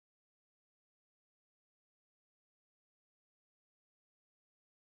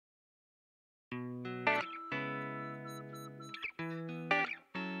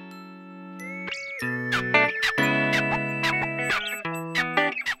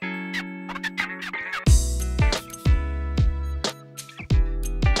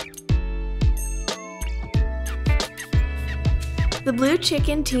The Blue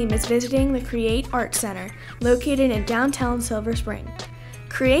Chicken team is visiting the CREATEArts Center, located in downtown Silver Spring.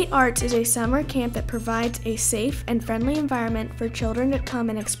 CREATEArts is a summer camp that provides a safe and friendly environment for children to come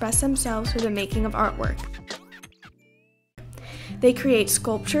and express themselves through the making of artwork. They create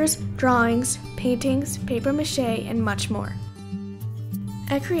sculptures, drawings, paintings, papier-mâché, and much more.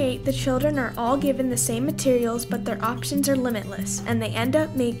 At CREATE, the children are all given the same materials, but their options are limitless, and they end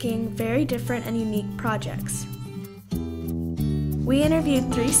up making very different and unique projects. We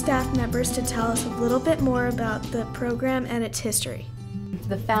interviewed 3 staff members to tell us a little bit more about the program and its history.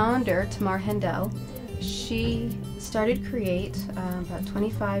 The founder, Miranda, she started CREATE about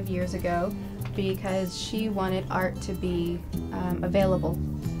 25 years ago because she wanted art to be available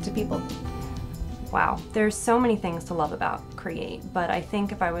to people. Wow, there's so many things to love about CREATE, but I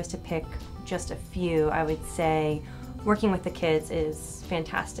think if I was to pick just a few, I would say working with the kids is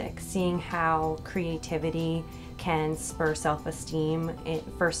fantastic. Seeing how creativity can spur self-esteem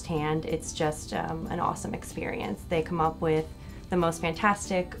firsthand, it's just an awesome experience. They come up with the most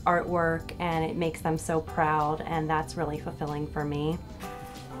fantastic artwork and it makes them so proud, and that's really fulfilling for me.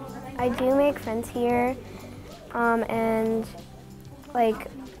 I do make friends here, and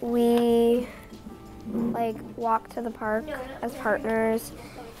we walk to the park as partners,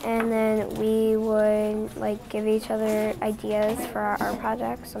 and then we would give each other ideas for our art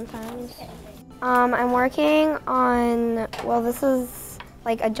projects sometimes. I'm working on, this is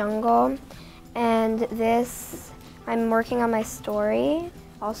a jungle, and I'm working on my story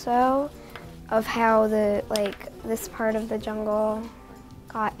also of how this part of the jungle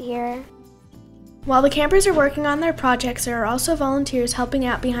got here. While the campers are working on their projects, there are also volunteers helping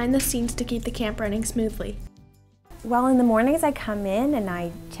out behind the scenes to keep the camp running smoothly. Well, in the mornings I come in and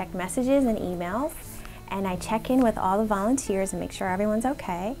I check messages and emails, and I check in with all the volunteers and make sure everyone's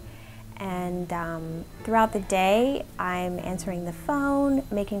okay. And throughout the day, I'm answering the phone,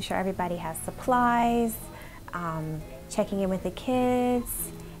 making sure everybody has supplies, checking in with the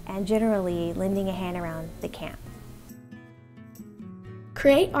kids, and generally lending a hand around the camp.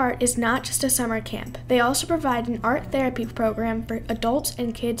 CREATEArts is not just a summer camp. They also provide an art therapy program for adults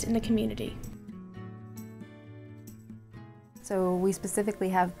and kids in the community. So we specifically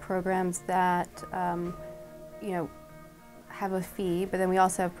have programs that have a fee, but then we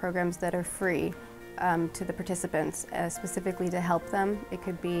also have programs that are free to the participants, specifically to help them. It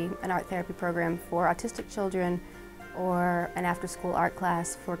could be an art therapy program for autistic children or an after-school art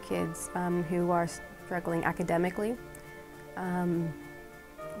class for kids who are struggling academically.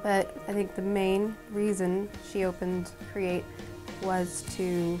 But I think the main reason she opened CREATE was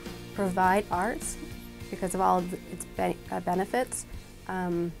to provide arts because of all of its benefits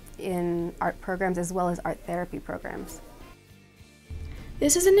in art programs as well as art therapy programs.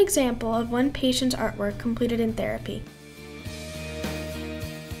 This is an example of one patient's artwork completed in therapy.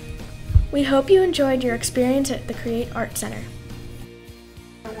 We hope you enjoyed your experience at the CREATEArts Center.